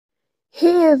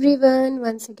Hey everyone,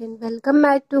 once again welcome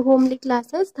back to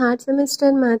Homelyclasses, third semester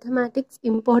mathematics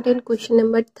important question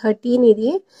number 13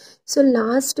 ఇది. So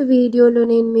last వీడియోలో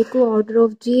నేను మీకు order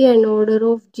of G and order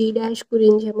of G dash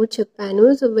గురించి ఏమో చెప్పాను.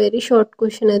 So very short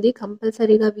question, అది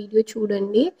కంపల్సరీగా video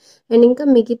చూడండి. అండ్ ఇంకా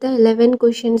మిగతా 11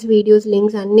 క్వశ్చన్స్ వీడియోస్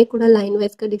లింక్స్ అన్నీ కూడా లైన్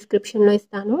వైజ్గా డిస్క్రిప్షన్లో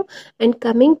ఇస్తాను. And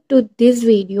coming to this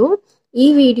video, ఈ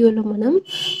వీడియోలో మనం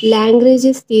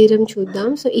లాంగ్రేజెస్ థియరం చూద్దాం.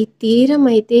 సో ఈ థియరం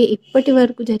అయితే ఇప్పటి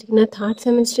వరకు జరిగిన థర్డ్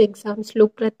సెమిస్టర్ ఎగ్జామ్స్లో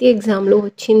ప్రతి ఎగ్జామ్లో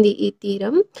వచ్చింది ఈ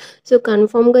థియరం. సో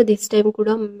కన్ఫామ్గా దిస్ టైం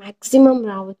కూడా మ్యాక్సిమం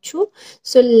రావచ్చు.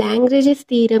 సో లాంగ్రేజెస్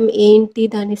థియరం ఏంటి,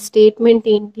 దాని స్టేట్మెంట్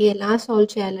ఏంటి, ఎలా సాల్వ్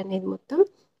చేయాలనేది మొత్తం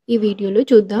ఈ వీడియోలో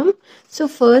చూద్దాం. సో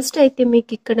ఫస్ట్ అయితే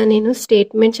మీకు ఇక్కడ నేను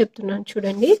స్టేట్మెంట్ చెప్తున్నాను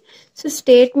చూడండి. సో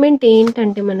స్టేట్మెంట్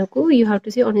ఏంటంటే మనకు you have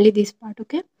to see only this part,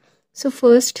 okay. So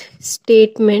first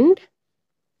statement,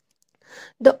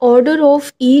 the order of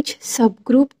each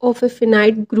subgroup of a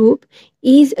finite group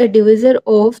is a divisor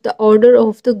of the order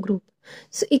of the group.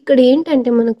 So ఇక్కడ ఏంటంటే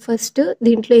మనకు first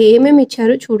దీంట్లో ఏమేమి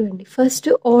ఇచ్చారో చూడండి. First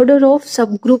order of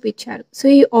sub group ఇచ్చారు. So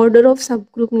ఈ order of sub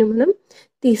గ్రూప్ని మనం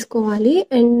తీసుకోవాలి.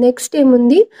 అండ్ నెక్స్ట్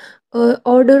ఏముంది,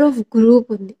 ఆర్డర్ ఆఫ్ గ్రూప్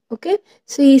ఉంది, ఓకే.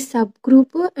 సో ఈ సబ్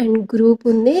గ్రూప్ అండ్ గ్రూప్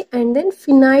ఉంది, అండ్ దెన్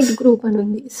ఫినైట్ గ్రూప్ అని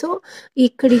ఉంది. సో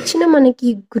ఇక్కడ ఇచ్చిన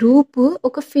మనకి గ్రూప్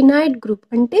ఒక ఫినైట్ గ్రూప్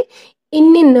అంటే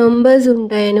ఇన్ని నంబర్స్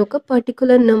ఉంటాయని, ఒక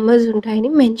పర్టికులర్ నంబర్స్ ఉంటాయని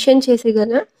మెన్షన్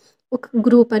చేసేగల ఒక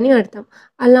గ్రూప్ అని అర్థం.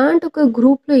 అలాంటి ఒక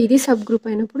గ్రూప్లో ఇది సబ్ గ్రూప్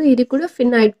అయినప్పుడు ఇది కూడా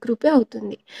ఫినైట్ గ్రూపే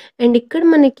అవుతుంది. అండ్ ఇక్కడ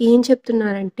మనకి ఏం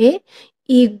చెప్తున్నారంటే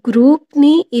ఈ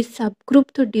గ్రూప్ని ఈ సబ్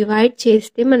గ్రూప్తో డివైడ్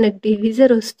చేస్తే మనకు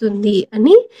డివిజర్ వస్తుంది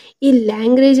అని ఈ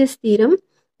లాంగ్రేజెస్ థియరం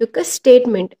యొక్క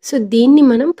స్టేట్మెంట్. సో దీన్ని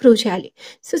మనం ప్రూవ్ చేయాలి.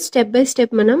 సో స్టెప్ బై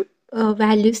స్టెప్ మనం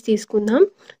వాల్యూస్ తీసుకుందాం.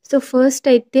 సో ఫస్ట్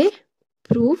అయితే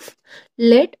proof,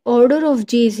 let order of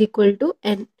G is equal to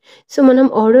n. So మనం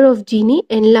ఆర్డర్ ఆఫ్ Gని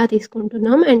n లా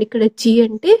తీసుకుంటున్నాం. అండ్ ఇక్కడ G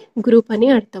అంటే గ్రూప్ అని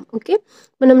అర్థం, ఓకే.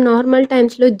 మనం నార్మల్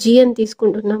టైమ్స్లో G అని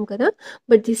తీసుకుంటున్నాం కదా,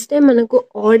 బట్ దిస్ టైం మనకు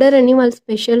ఆర్డర్ అని వాళ్ళు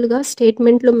స్పెషల్గా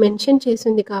స్టేట్మెంట్లో మెన్షన్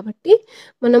చేసింది కాబట్టి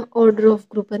మనం ఆర్డర్ ఆఫ్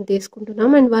గ్రూప్ అని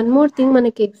తీసుకుంటున్నాం. అండ్ వన్ మోర్ థింగ్,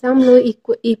 మనకి ఎగ్జామ్లో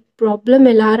ఈ ప్రాబ్లం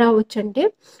ఎలా రావచ్చు అంటే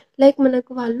లైక్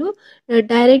మనకు వాళ్ళు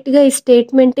డైరెక్ట్గా ఈ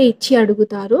స్టేట్మెంటే ఇచ్చి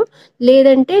అడుగుతారు,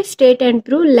 లేదంటే state and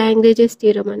prove languages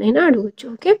theorem అనైనా అడగచ్చు,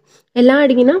 ఓకే. ఎలా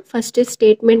అడిగినా ఫస్ట్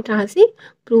స్టేట్మెంట్ రాసి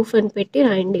ప్రూఫ్ అని పెట్టి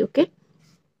రాయండి, okay.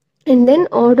 And then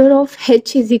order of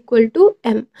H is equal to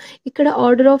m. ఇక్కడ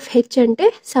ఆర్డర్ ఆఫ్ హెచ్ అంటే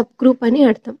సబ్ గ్రూప్ అని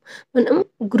అర్థం. మనం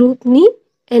గ్రూప్ని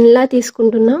n లా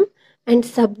తీసుకుంటున్నాం అండ్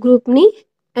సబ్ గ్రూప్ని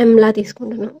m లా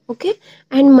తీసుకుంటున్నాం, ఓకే.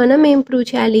 అండ్ మనం ఏం ప్రూవ్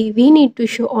చేయాలి, we need to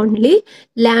show only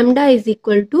lambda is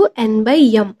equal to n by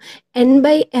m. n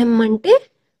by m అంటే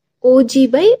OG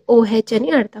బై OH అని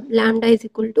అర్థం. Lambda is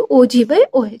equal to OG by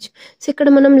OH. So ఇక్కడ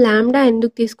మనం లాంబ్డా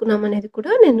ఎందుకు తీసుకున్నాం అనేది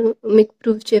కూడా నేను మీకు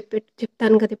ప్రూఫ్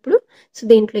చెప్తాను కదా ఇప్పుడు. సో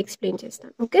దీంట్లో ఎక్స్ప్లెయిన్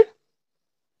చేస్తాను, ఓకే.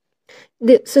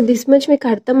 సో దిస్ మచ్ మీకు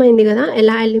అర్థమైంది కదా,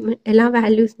 ఎలా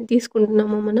వాల్యూస్ని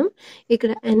తీసుకుంటున్నామో మనం.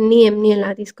 ఇక్కడ ఎన్ని ఎంని ఎలా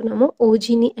తీసుకున్నామో,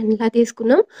 ఓజీని ఎన్లా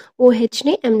తీసుకున్నాం,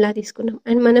 ఓహెచ్ని ఎంలా తీసుకున్నాం.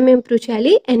 అండ్ మనం ఏం ప్రూవ్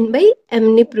చేయాలి, ఎన్ బై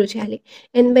ఎంని ప్రూవ్ చేయాలి.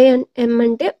 ఎన్ బై ఎం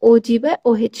అంటే ఓజీ బై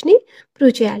ఓహెచ్ని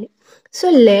ప్రూవ్ చేయాలి. So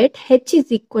let H is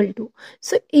equal to,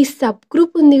 so ఈ సబ్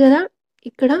గ్రూప్ ఉంది కదా,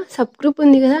 ఇక్కడ సబ్ గ్రూప్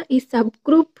ఉంది కదా, ఈ సబ్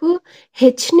గ్రూప్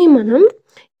హెచ్ని మనం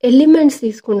ఎలిమెంట్స్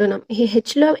తీసుకుంటున్నాం. ఈ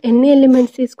హెచ్లో ఎన్ని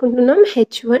ఎలిమెంట్స్ తీసుకుంటున్నాం,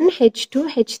 H1, H2,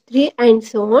 H3 and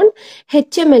so on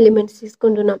HM elements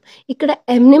తీసుకుంటున్నాం. ఇక్కడ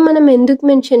ఎంని మనం ఎందుకు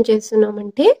మెన్షన్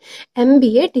చేస్తున్నామంటే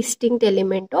MBA distinct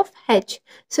element of H.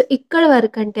 So ఇక్కడ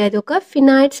వరకు అంటే అది ఒక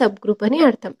ఫినైట్ సబ్ గ్రూప్ అని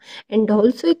అర్థం. అండ్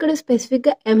ఆల్సో ఇక్కడ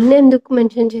స్పెసిఫిక్గా ఎంని ఎందుకు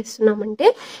మెన్షన్ చేస్తున్నామంటే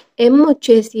M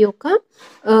వచ్చేసి ఒక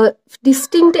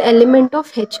డిస్టింక్ట్ ఎలిమెంట్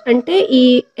ఆఫ్ H. అంటే ఈ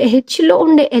హెచ్లో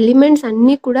ఉండే ఎలిమెంట్స్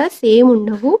అన్నీ కూడా సేమ్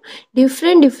ఉండవు,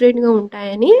 డిఫరెంట్గా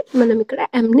ఉంటాయని మనం ఇక్కడ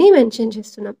ఎంని మెన్షన్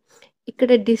చేస్తున్నాం. ఇక్కడ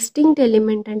డిస్టింక్ట్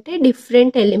ఎలిమెంట్ అంటే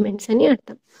డిఫరెంట్ ఎలిమెంట్స్ అని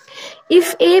అర్థం.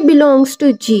 If a belongs to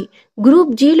G,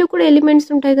 group Gలో కూడా ఎలిమెంట్స్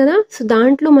ఉంటాయి కదా, సో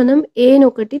దాంట్లో మనం ఏని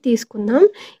ఒకటి తీసుకుందాం.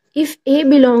 If a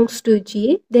belongs to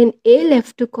G, then A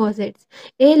left కాజెట్స్.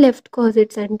 A left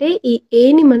కాజెట్స్ అంటే ఈ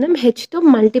ఏని మనం హెచ్తో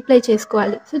మల్టిప్లై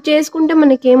చేసుకోవాలి. సో చేసుకుంటే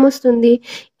మనకి ఏమొస్తుంది,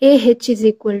 AH is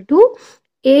equal to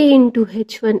A into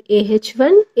H1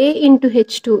 AH1, A into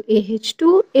H2 AH2,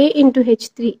 A into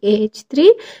H3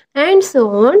 AH3 and so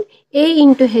on, A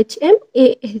into HM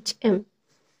AHM.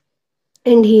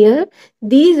 And here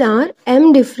these are m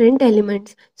different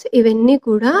elements. So ఇవన్నీ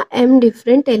కూడా m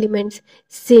different elements.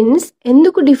 Since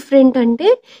ఎందుకు different అంటే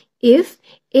if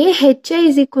AHI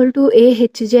is equal to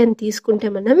AHJ అని తీసుకుంటే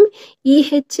మనం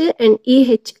EH and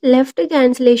EH left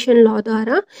cancellation law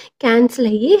ద్వారా cancel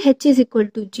అయ్యి H is equal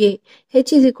to J,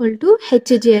 H is equal to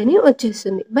HJ అని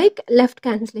వచ్చేస్తుంది by left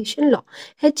cancellation law.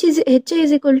 HI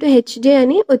is equal to HJ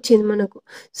అని వచ్చింది మనకు.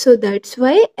 So that's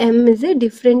why M is a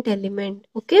different element.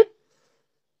 Okay,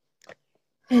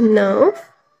 and now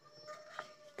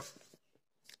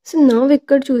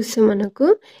ఇక్కడ చూస్తే మనకు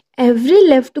every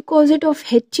left కాజెట్ of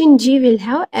H in G will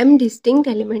have M distinct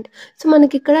element. So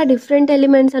మనకి ఇక్కడ different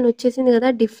elements అని వచ్చేసింది కదా,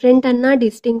 డిఫరెంట్ అన్నా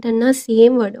డిస్టింక్ట్ అన్నా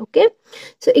సేమ్ వర్డ్. ఓకే,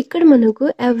 సో ఇక్కడ మనకు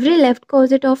every left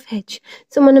కాజెట్ of H.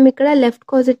 So మనం ఇక్కడ లెఫ్ట్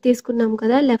కాజెట్ తీసుకున్నాం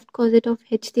కదా, లెఫ్ట్ కాజెట్ ఆఫ్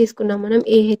హెచ్ తీసుకున్నాం మనం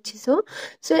AH.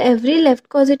 So every left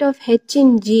కాజెట్ of H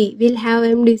in G will have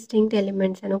M distinct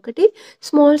elements అని ఒకటి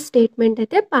స్మాల్ స్టేట్మెంట్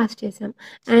అయితే పాస్ చేసాం.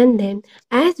 And then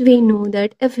as we know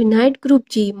that a finite group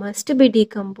G must be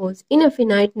decomposed in a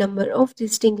finite number of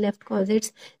distinct left causettes,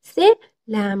 say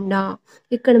lambda.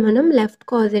 ఇక్కడ మనం left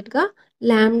కాజెట్ గా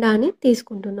lambda అని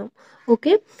తీసుకుంటున్నాం.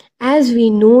 Okay, as we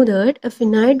know that a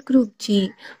finite group G,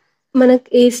 మనకు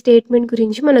ఏ statement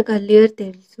గురించి మనకు earlier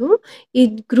తెలుసు. ఈ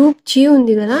గ్రూప్ జీ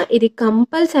ఉంది కదా, ఇది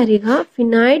కంపల్సరీగా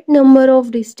ఫినైట్ నెంబర్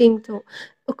ఆఫ్ డిస్టింక్ట్.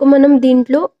 మనం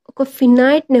దీంట్లో ఒక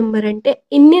ఫినైట్ నెంబర్ అంటే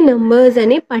ఇన్ని నెంబర్స్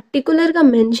అని పర్టికులర్గా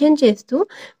మెన్షన్ చేస్తూ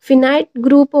ఫినైట్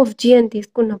గ్రూప్ ఆఫ్ జీ అని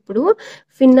తీసుకున్నప్పుడు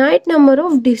finite number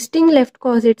of distinct left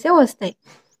కాజెట్సే వస్తాయి.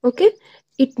 Okay,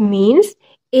 it means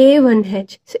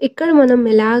A1H. So ఇక్కడ మనం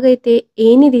ఎలాగైతే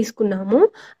ఏని తీసుకున్నామో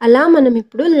అలా మనం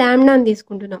ఇప్పుడు ల్యాండాని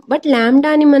తీసుకుంటున్నాం. బట్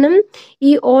ల్యాండాని మనం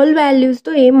ఈ ఆల్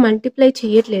వాల్యూస్తో ఏం మల్టిప్లై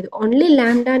చేయట్లేదు, ఓన్లీ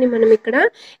ల్యాండాని మనం ఇక్కడ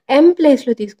M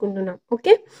ప్లేస్లో తీసుకుంటున్నాం.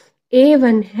 Okay,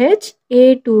 A1H,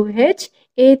 A2H,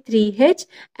 A3H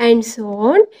and so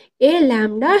on A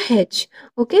lambda H.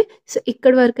 Okay, so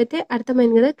ఇక్కడ వరకు అయితే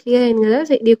అర్థమైంది కదా, క్లియర్ అయింది కదా.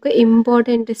 సో ఇది ఒక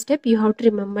important step, you have to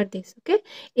remember this. Okay,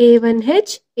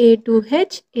 A1H,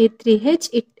 A2H, A3H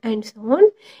and so on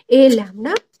A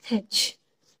lambda H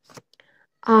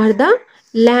are the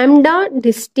lambda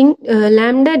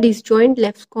disjoint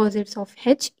left causettes of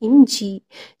H in G.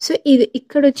 So ఇది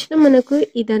ఇక్కడ వచ్చిన మనకు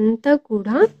ఇదంతా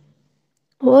కూడా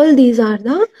all these are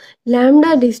the lambda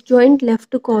disjoint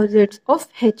left causettes of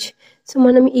H. So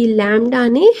మనం ఈ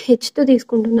లాంబ్డాని హెచ్తో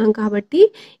తీసుకుంటున్నాం కాబట్టి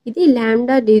ఇది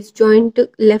lambda disjoint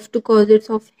left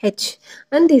కాజెట్స్ of H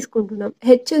అని తీసుకుంటున్నాం.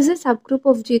 H is a sub group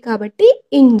of G కాబట్టి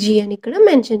ఇన్ జీ అని ఇక్కడ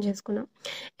మెన్షన్ చేసుకున్నాం.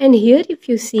 And here if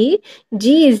you C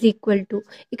G is equal to,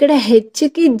 ఇక్కడ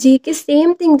హెచ్కి జీకి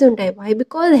సేమ్ థింగ్స్ ఉంటాయి. Why?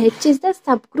 Because H is the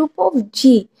sub group of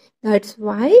G. That's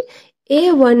why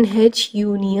A1H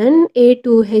union,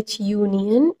 A2H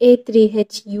union,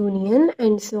 A3H union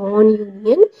and so on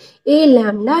union A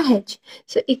lambda H.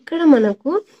 So ఇక్కడ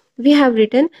మనకు we have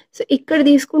written, so ఇక్కడ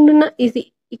తీసుకుంటున్న ఇది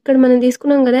ఇక్కడ మనం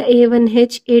తీసుకున్నాం కదా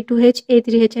A1H, A2H,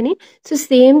 A3H అని. సో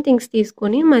సేమ్ థింగ్స్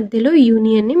తీసుకొని మధ్యలో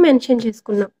యూనియన్ని మెన్షన్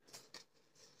చేసుకున్నాం,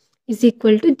 ఈజ్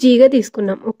ఈక్వల్ టు జీగా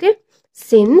తీసుకున్నాం. Okay,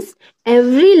 since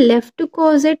every left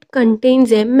కాజెట్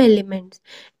contains M elements,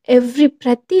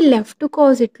 ప్రతి left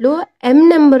కాజెట్లో M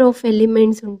number of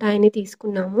elements ఉంటాయని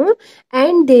తీసుకున్నాము.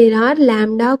 And there are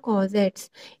lambda కాజెట్స్.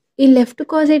 ఈ లెఫ్ట్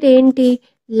కాజెట్ ఏంటి?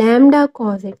 లాంబ్డా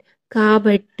కాజెట్.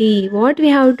 కాబట్టి what we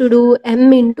have to do, M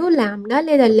into lambda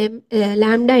లేదా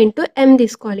లాంబ్డా ఇంటూ M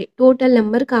తీసుకోవాలి total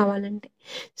number కావాలంటే.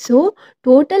 So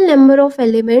total number of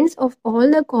elements of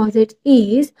all the కాజెట్స్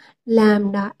is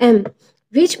lambda M,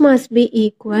 which must be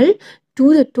equal to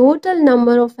the total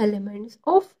number of elements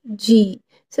of G.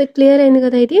 So clear అయింది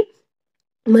కదా. ఇది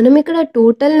మనం ఇక్కడ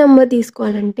total number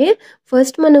తీసుకోవాలంటే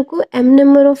first మనకు M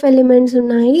number of elements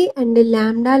ఉన్నాయి and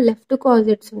lambda left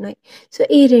కాజెట్స్ ఉన్నాయి. So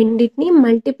ఈ రెండింటిని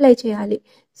మల్టిప్లై చేయాలి.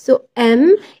 సో M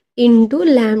ఇంటూ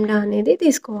లాంబ్డా అనేది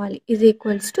తీసుకోవాలి, ఈజ్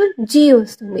ఈక్వల్స్ టు G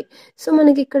వస్తుంది. సో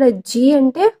మనకి ఇక్కడ G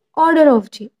అంటే order of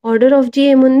G. Order of G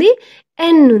ఏముంది?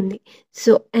 N ఉంది.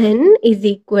 So N is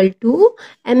equal to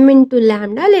M into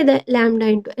lambda లేదా లాంబ్డా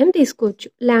ఇంటూ M తీసుకోవచ్చు,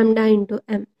 లాంబ్డా ఇంటూ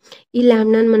M. ఈ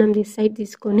లాంబ్డాని మనం దిస్ సైడ్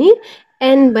తీసుకొని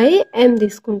N బై M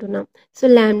తీసుకుంటున్నాం. So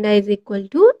lambda is equal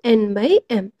to N by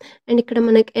M. And ఇక్కడ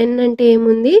మనకి N అంటే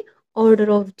ఏముంది?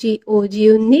 ఆర్డర్ ఆఫ్ జీ OG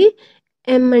ఉంది.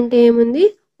 M అంటే ఏముంది?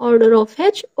 ఆర్డర్ ఆఫ్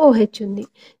హెచ్ OH ఉంది.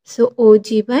 So OG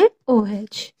by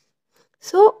OH.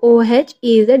 So OH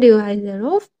is the divisor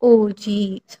of OG.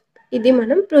 ఇది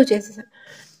మనం ప్రూవ్ చేసేసాం.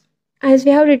 As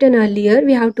we have return earlier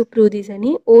we have to prove this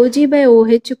అని. OG by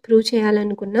OH prove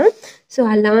చేయాలనుకున్నాం. So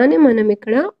అలానే మనం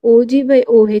ఇక్కడ OG by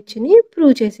OHని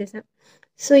prove చేసేసాం.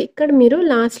 So ఇక్కడ మీరు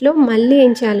లాస్ట్లో మళ్ళీ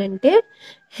ఏం చేయాలంటే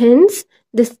hence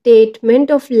the statement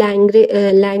of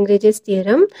Langrages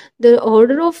theorem, the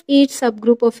order of each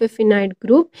subgroup of a finite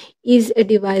group is a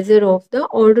divisor of the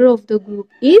order of the group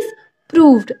is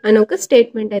proved అని ఒక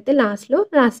స్టేట్మెంట్ అయితే లాస్ట్లో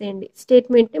రాసేయండి.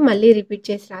 స్టేట్మెంట్ని మళ్ళీ రిపీట్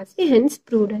చేసి రాసి హెన్స్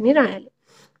ప్రూవ్డ్ అని రాయాలి.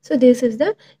 So this is the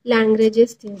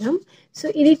లాంగ్రేజెస్ theorem. So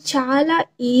ఇది చాలా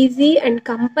ఈజీ అండ్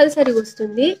కంపల్సరీ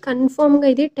వస్తుంది, కన్ఫర్మ్గా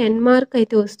ఇది 10 మార్క్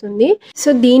అయితే వస్తుంది.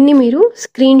 సో దీన్ని మీరు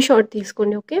స్క్రీన్ షాట్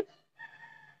తీసుకోండి. Okay,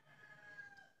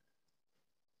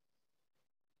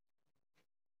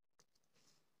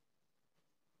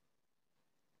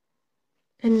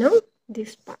 and now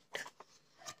this part.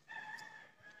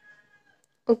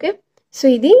 Okay, so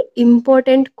ఇది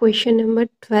important question number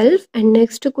 12 and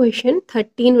next question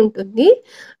 13 ఉంటుంది.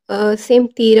 సేమ్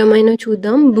థీరం అయినా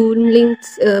చూద్దాం. బూన్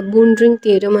రింగ్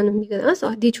థీరం అని ఉంది కదా, సో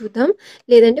అది చూద్దాం,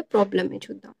 లేదంటే ప్రాబ్లమే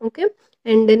చూద్దాం. Okay,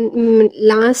 and then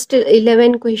last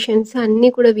 11 questions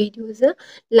అన్నీ కూడా వీడియోస్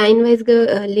లైన్ వైజ్గా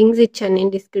లింక్స్ ఇచ్చాను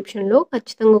నేను డిస్క్రిప్షన్లో,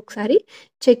 ఖచ్చితంగా ఒకసారి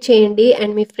చెక్ చేయండి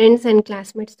అండ్ మీ ఫ్రెండ్స్ అండ్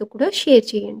క్లాస్మేట్స్తో కూడా షేర్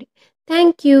చేయండి.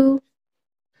 Thank you.